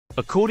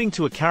According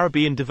to a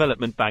Caribbean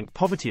Development Bank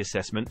poverty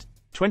assessment,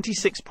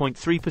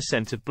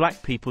 26.3% of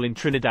black people in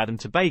Trinidad and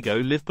Tobago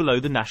live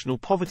below the national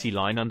poverty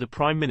line under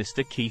Prime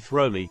Minister Keith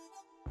Rowley.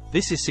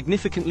 This is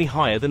significantly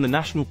higher than the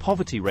national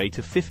poverty rate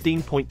of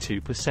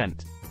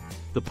 15.2%.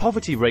 The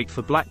poverty rate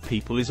for black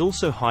people is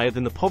also higher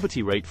than the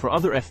poverty rate for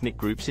other ethnic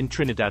groups in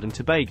Trinidad and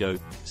Tobago,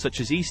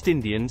 such as East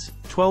Indians,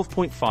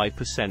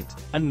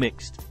 12.5%, and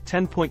mixed,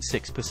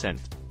 10.6%.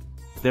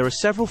 There are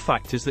several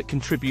factors that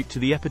contribute to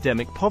the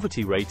epidemic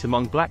poverty rate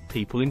among black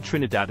people in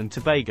Trinidad and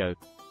Tobago.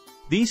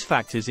 These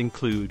factors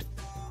include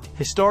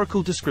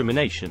historical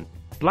discrimination.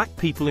 Black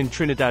people in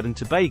Trinidad and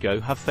Tobago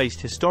have faced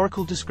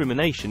historical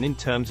discrimination in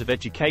terms of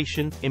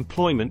education,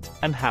 employment,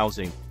 and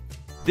housing.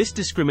 This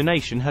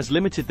discrimination has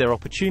limited their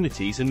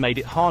opportunities and made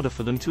it harder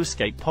for them to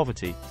escape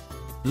poverty.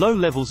 Low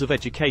levels of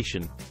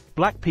education.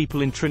 Black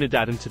people in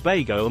Trinidad and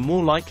Tobago are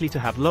more likely to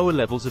have lower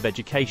levels of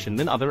education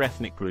than other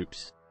ethnic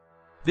groups.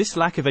 This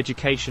lack of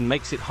education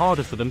makes it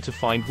harder for them to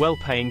find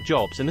well-paying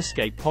jobs and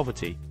escape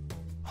poverty.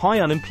 High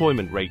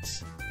unemployment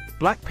rates.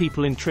 Black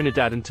people in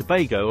Trinidad and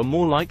Tobago are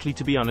more likely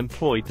to be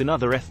unemployed than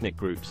other ethnic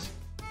groups.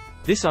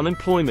 This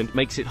unemployment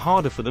makes it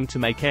harder for them to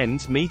make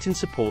ends meet and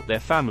support their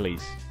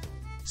families.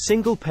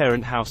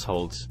 Single-parent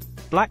households.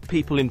 Black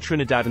people in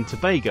Trinidad and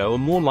Tobago are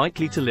more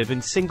likely to live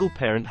in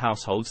single-parent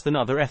households than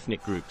other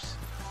ethnic groups.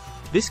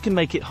 This can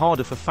make it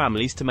harder for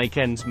families to make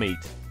ends meet,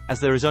 as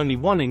there is only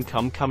one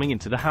income coming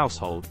into the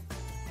household.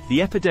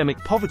 The epidemic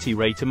poverty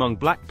rate among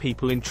black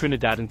people in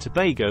Trinidad and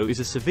Tobago is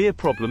a severe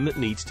problem that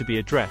needs to be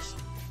addressed.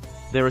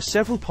 There are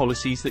several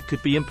policies that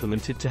could be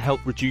implemented to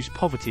help reduce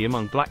poverty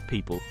among black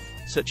people,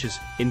 such as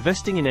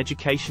investing in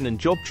education and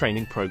job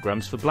training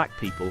programs for black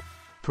people,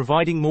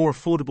 providing more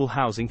affordable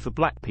housing for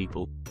black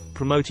people,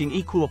 promoting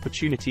equal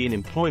opportunity in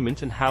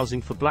employment and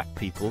housing for black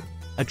people,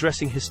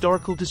 addressing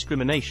historical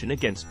discrimination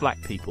against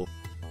black people.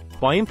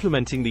 By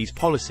implementing these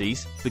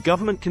policies, the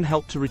government can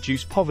help to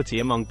reduce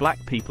poverty among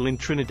black people in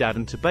Trinidad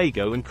and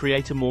Tobago and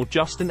create a more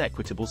just and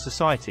equitable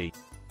society.